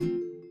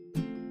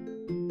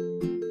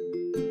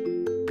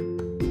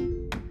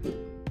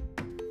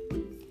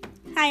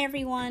Hi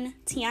everyone,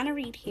 Tiana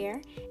Reed here,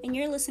 and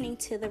you're listening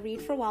to the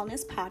Read for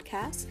Wellness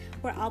podcast,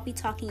 where I'll be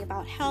talking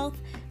about health,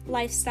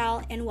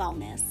 lifestyle, and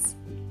wellness.